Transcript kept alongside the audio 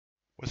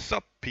What's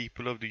up,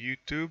 people of the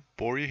YouTube?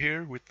 Bori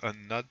here with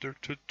another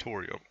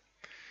tutorial.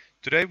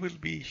 Today we'll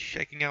be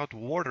checking out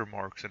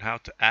watermarks and how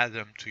to add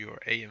them to your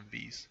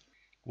AMVs.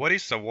 What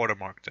is a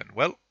watermark then?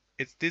 Well,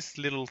 it's this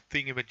little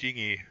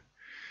thingamajiggy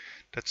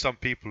that some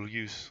people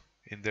use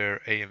in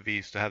their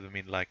AMVs to have them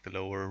in like the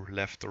lower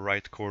left or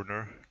right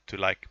corner to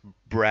like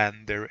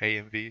brand their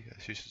AMV,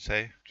 as you should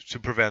say, to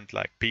prevent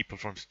like people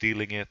from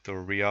stealing it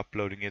or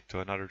re-uploading it to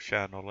another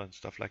channel and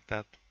stuff like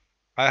that.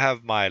 I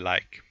have my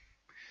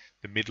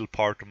the middle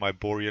part of my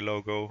Boria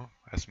logo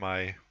as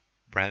my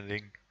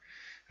branding,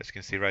 as you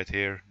can see right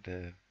here,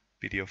 the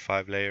video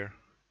 5 layer.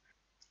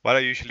 What I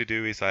usually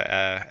do is I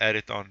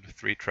edit on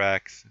 3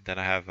 tracks, then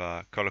I have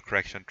a color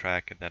correction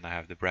track, and then I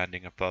have the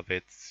branding above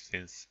it,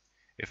 since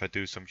if I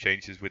do some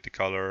changes with the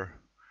color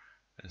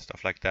and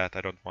stuff like that, I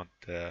don't want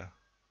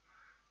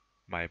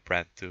my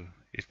brand to,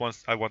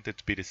 I want it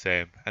to be the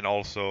same. And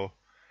also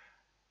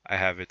I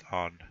have it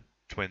on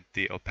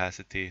 20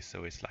 opacity,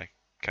 so it's like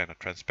kind of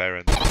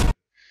transparent.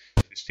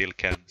 You still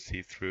can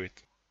see through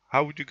it.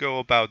 How would you go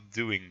about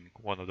doing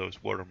one of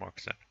those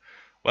watermarks then?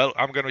 Well,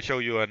 I'm gonna show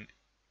you an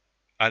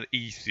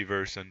easy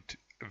version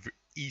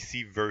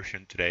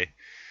today,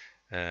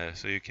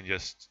 so you can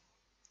just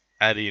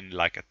add in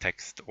like a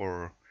text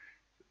or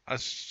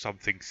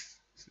something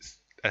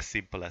as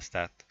simple as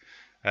that.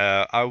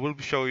 I will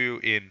show you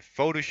in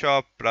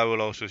Photoshop, but I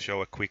will also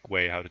show a quick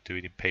way how to do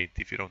it in Paint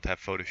if you don't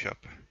have Photoshop.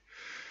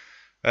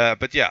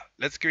 But yeah,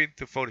 let's go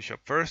into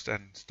Photoshop first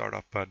and start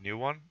up a new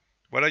one.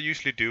 What I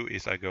usually do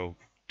is I go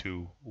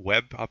to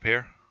Web up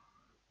here,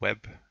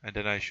 Web, and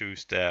then I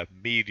choose the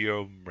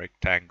medium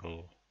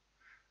rectangle.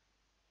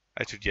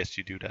 I suggest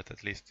you do that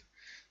at least,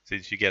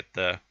 since you get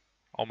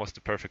almost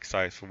the perfect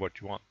size for what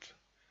you want.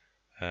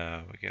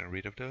 We're getting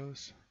rid of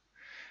those.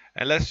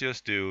 And let's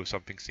just do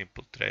something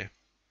simple today.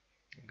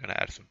 I'm gonna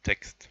add some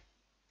text,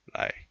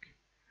 like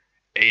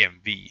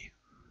AMV.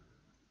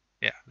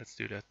 Yeah, let's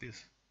do that.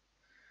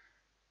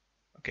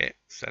 Okay,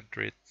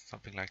 center it,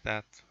 something like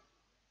that.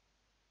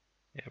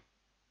 Yep.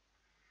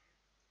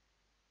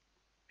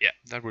 Yeah,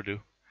 that will do.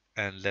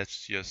 And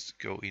let's just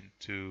go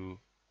into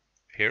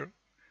here.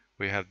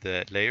 We have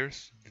the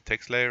layers, the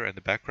text layer and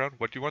the background.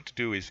 What you want to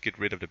do is get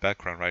rid of the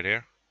background right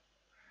here.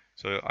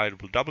 So I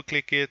will double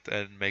click it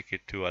and make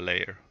it to a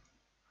layer.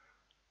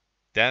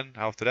 Then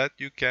after that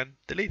you can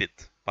delete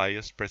it by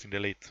just pressing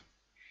delete.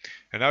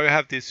 And now you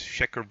have this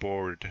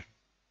checkerboard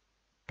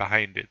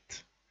behind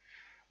it.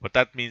 What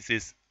that means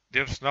is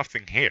there's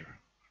nothing here.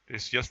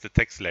 There's just the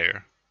text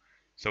layer.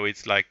 So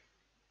it's like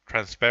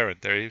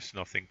transparent. There is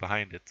nothing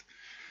behind it.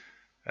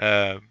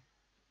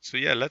 So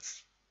yeah,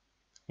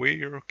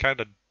 we're kind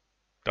of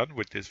done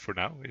with this for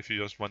now if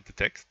you just want the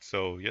text.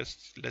 So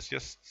let's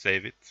just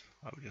save it.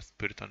 I'll just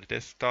put it on the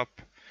desktop.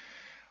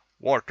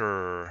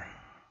 Watermark.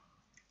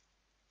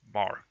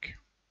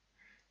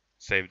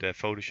 Save the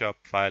Photoshop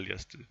file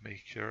just to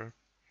make sure.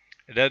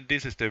 And then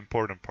this is the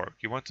important part.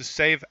 You want to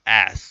save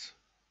as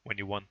when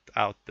you want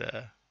out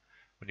the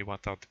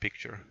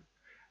picture.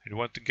 And you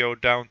want to go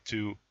down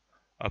to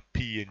a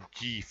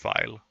PNG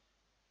file.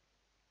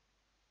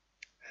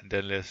 And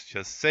then let's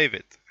just save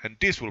it. And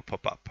this will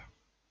pop up.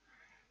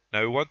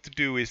 Now what want to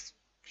do is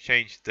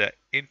change the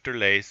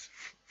interlace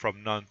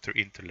from none to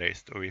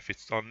interlaced, or if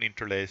it's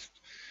uninterlaced,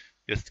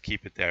 just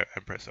keep it there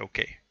and press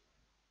OK.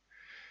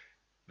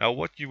 Now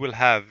what you will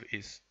have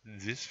is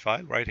this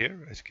file right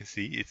here. As you can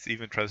see, it's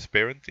even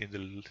transparent in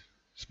the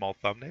small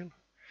thumbnail.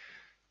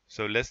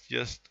 So let's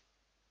just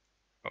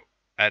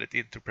add it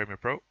into Premiere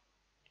Pro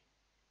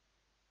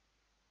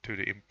to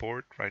the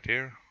import right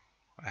here.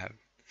 I have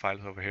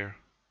files over here.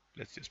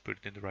 Let's just put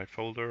it in the right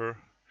folder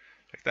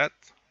like that.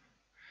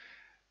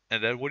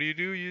 And then what do?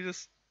 You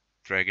just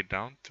drag it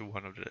down to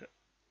one of the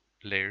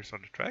layers on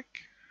the track.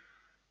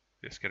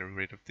 Just get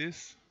rid of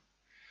this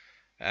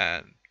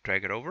and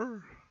drag it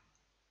over.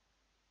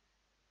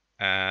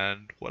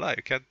 And voila,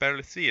 you can't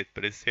barely see it,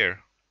 but it's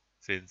here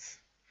since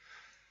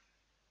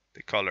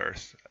the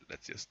colors.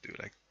 Let's just do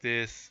like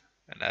this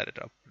and add it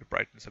up, the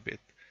brightness a bit.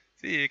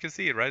 See, you can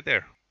see it right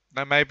there.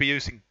 I might be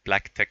using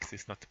black text,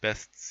 is not the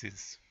best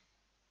since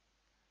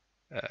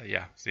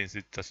since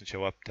it doesn't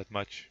show up that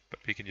much, but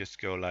we can just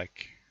go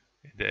like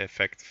in the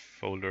effect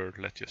folder.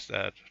 Let's just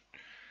add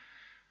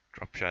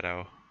drop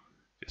shadow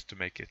just to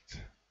make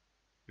it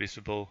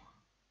visible,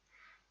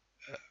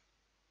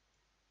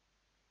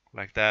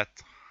 like that.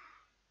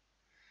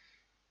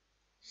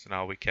 So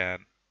now we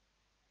can,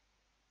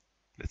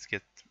 let's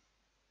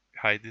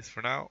hide this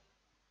for now,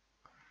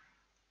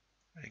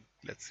 and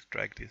let's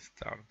drag this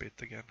down a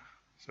bit again.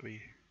 So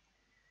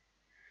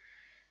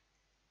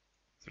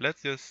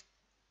let's just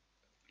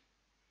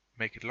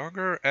make it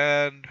longer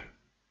and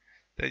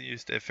then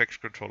use the effects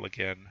control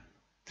again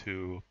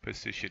to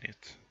position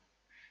it.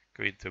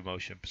 Go into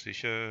motion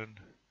position.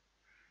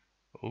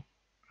 Oh,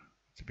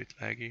 it's a bit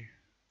laggy.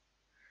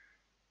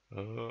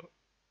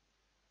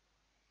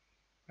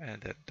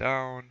 And then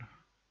down.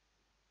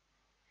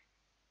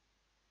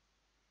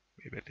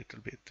 Maybe a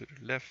little bit to the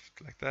left,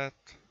 like that.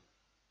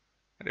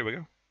 And there we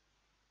go.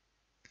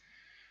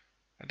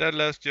 And then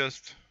let's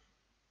just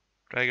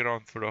drag it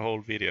on for the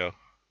whole video,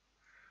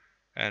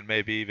 and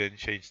maybe even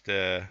change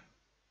the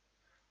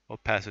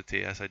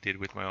opacity as I did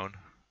with my own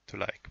to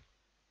like,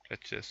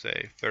 let's just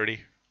say 30.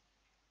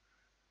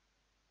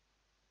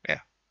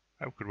 Yeah,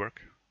 that could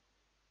work.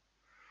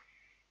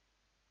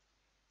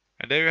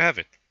 And there you have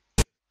it.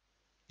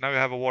 Now you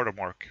have a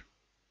watermark.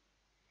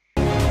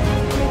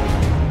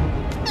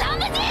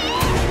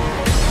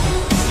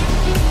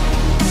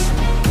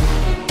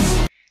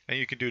 And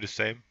you can do the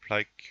same,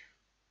 like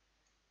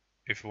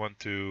if you want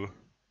to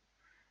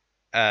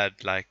add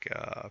like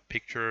a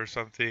picture or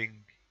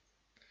something.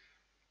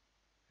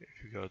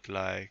 If you go to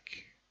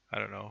like, I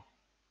don't know,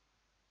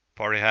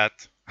 party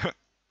hat.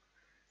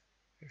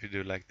 If you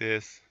do like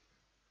this,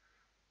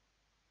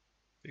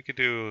 you can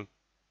do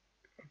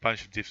a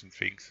bunch of different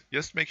things.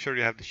 Just make sure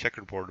you have the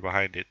checkerboard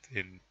behind it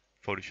in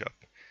Photoshop.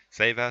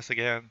 Save as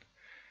again,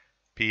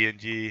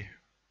 PNG.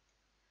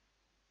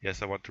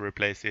 Yes, I want to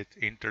replace it.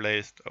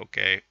 Interlaced,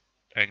 okay.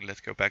 And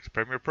let's go back to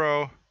Premiere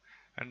Pro.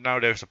 And now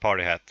there's a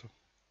party hat.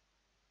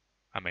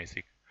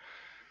 Amazing.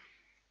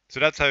 So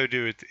that's how you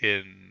do it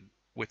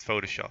with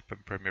Photoshop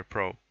and Premiere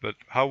Pro. But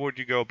how would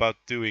you go about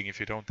doing if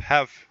you don't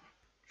have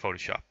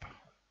Photoshop?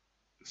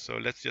 So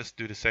let's just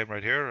do the same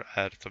right here.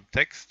 Add some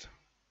text.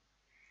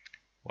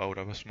 Why would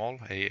I have a small?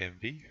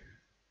 AMV.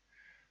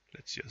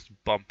 Let's just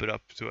bump it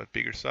up to a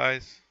bigger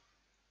size.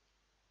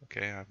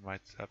 Okay, I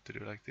might have to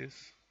do like this.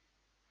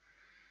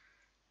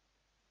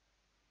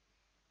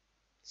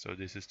 So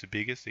this is the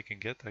biggest it can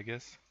get, I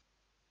guess.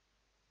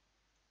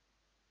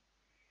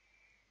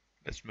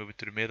 Let's move it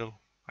to the middle.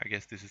 I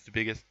guess this is the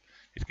biggest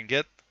it can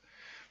get.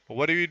 But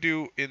what do you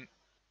do in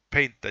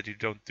Paint that you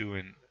don't do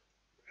in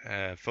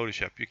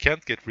Photoshop? You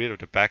can't get rid of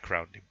the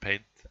background in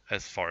Paint,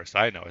 as far as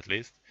I know at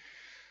least.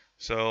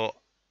 So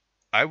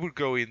I would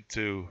go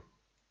into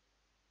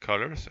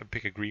colors and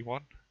pick a green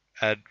one.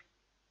 Add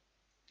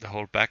the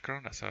whole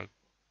background as a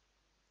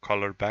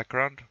colored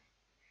background.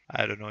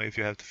 I don't know if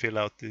you have to fill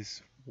out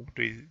these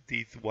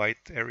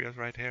white areas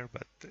right here,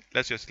 but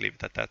let's just leave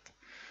it at that.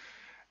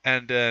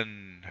 And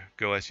then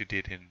go as you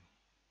did in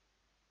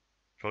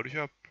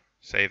Photoshop,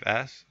 save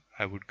as.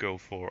 I would go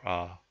for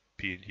a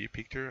PNG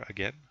picture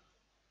again.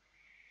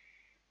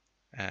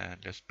 And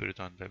let's put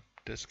it on the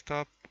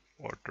desktop,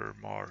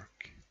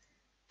 Watermark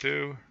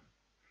 2.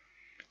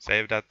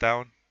 Save that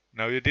down.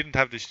 Now you didn't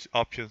have the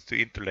options to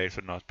interlace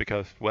or not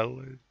because, well,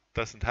 it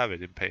doesn't have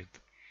it in Paint.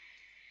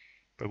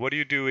 But what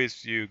you do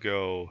is you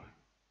go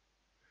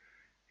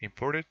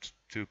import it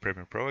to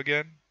Premiere Pro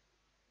again.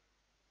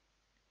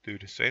 Do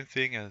the same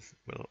thing as,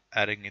 well,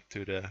 adding it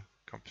to the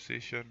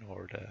composition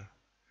or the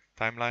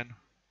timeline.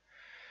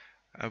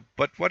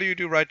 But what do you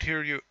do right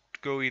here? You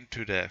go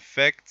into the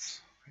effects.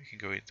 You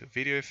can go into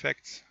video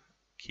effects,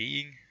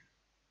 keying,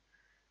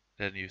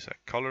 then use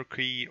a color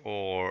key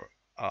or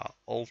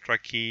ultra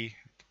key.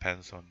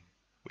 Depends on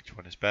which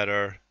one is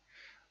better.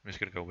 I'm just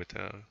gonna go with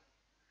the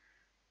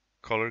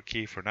color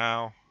key for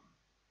now.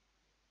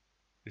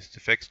 This is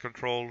effects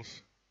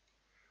controls.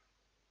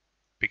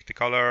 Pick the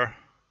color,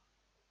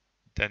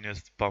 then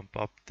just bump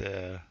up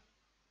the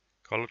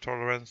color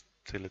tolerance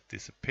till it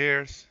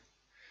disappears.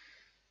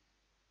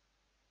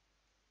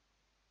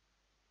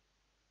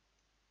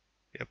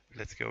 Yep,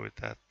 let's go with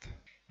that.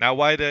 Now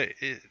why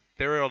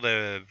there are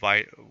the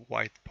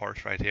white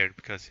parts right here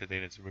because you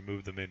need to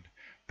remove them in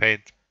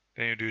Paint.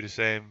 Then you do the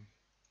same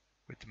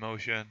with the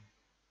motion,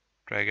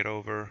 drag it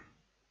over.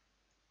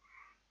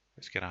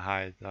 Just gonna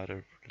hide the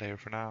other layer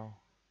for now.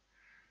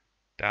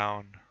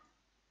 Down.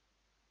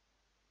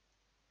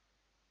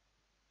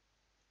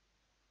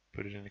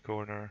 Put it in the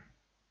corner.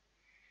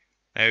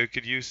 Now you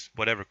could use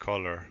whatever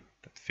color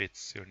that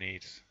fits your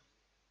needs.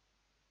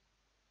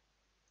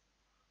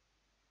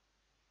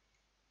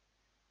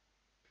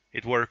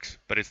 It works,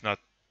 but it's not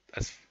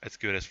as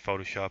good as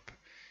Photoshop.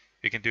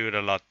 You can do it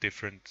a lot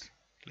different.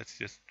 Let's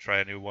just try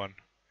a new one.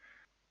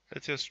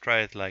 Let's just try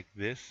it like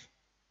this.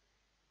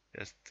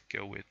 Just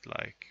go with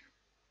like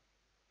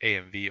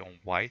AMV on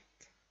white.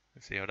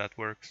 Let's see how that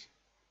works.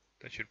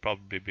 That should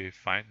probably be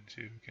fine.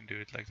 So you can do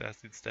it like that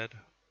instead.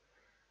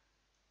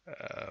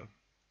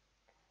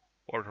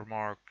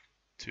 Watermark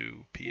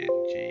to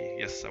PNG.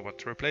 Yes, I want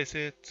to replace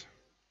it.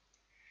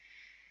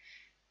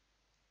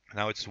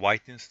 Now it's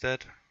white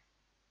instead.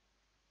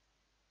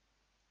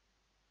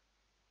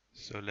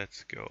 So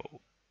let's go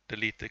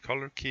delete the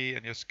color key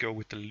and just go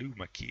with the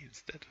Luma key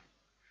instead.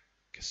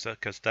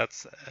 Because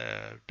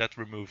that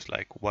removes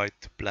like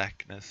white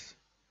blackness.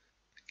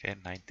 Okay,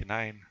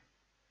 99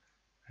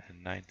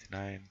 and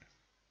 99.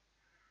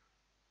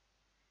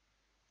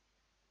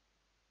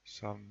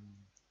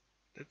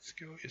 Let's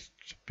go just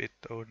a bit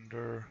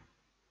under.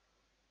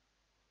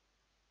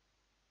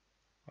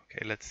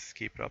 Okay, let's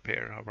keep it up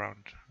here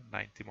around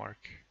 90 mark.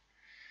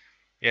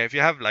 Yeah, if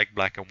you have like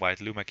black and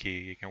white Luma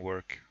key, it can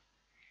work.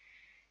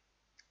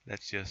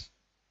 Let's just,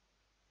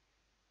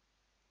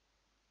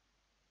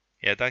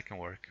 yeah, that can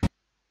work,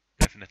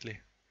 definitely.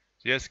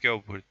 So just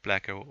go with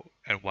black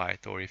and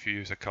white, or if you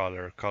use a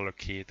color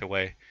key the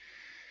way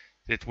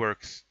it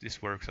works, this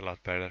works a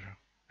lot better,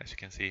 as you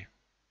can see.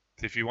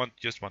 if you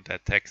just want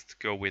that text,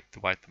 go with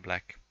white and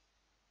black.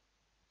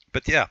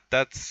 But yeah,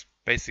 that's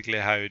basically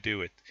how you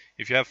do it.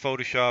 If you have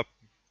Photoshop,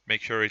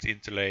 make sure it's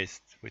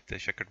interlaced with the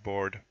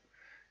checkerboard.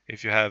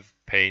 If you have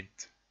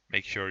Paint,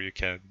 make sure you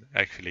can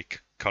actually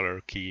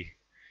color key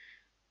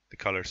the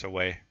colors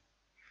away.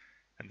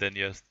 And then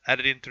just add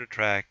it into the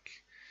track.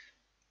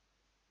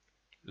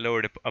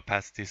 Lower the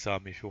opacity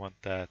some if you want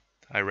that.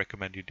 I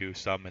recommend you do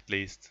some at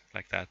least,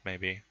 like that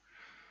maybe.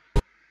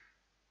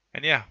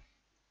 And yeah,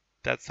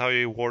 that's how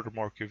you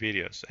watermark your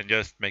videos. And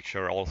just make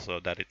sure also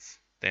that it's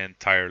the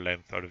entire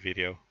length of the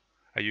video.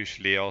 I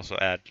usually also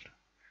add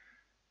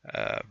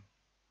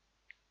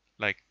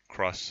like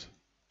cross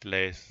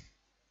delays,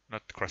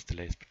 not cross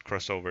delays, but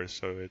crossovers,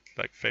 so it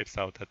like fades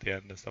out at the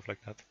end and stuff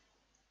like that.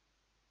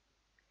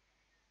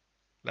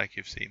 Like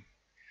you've seen.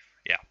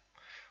 Yeah.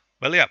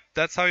 Well, yeah,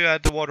 that's how you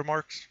add the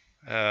watermarks.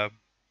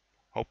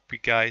 Hope you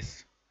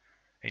guys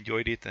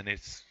enjoyed it and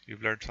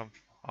you've learned some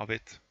of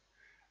it.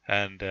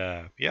 And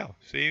yeah,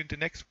 see you in the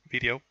next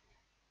video.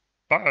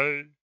 Bye.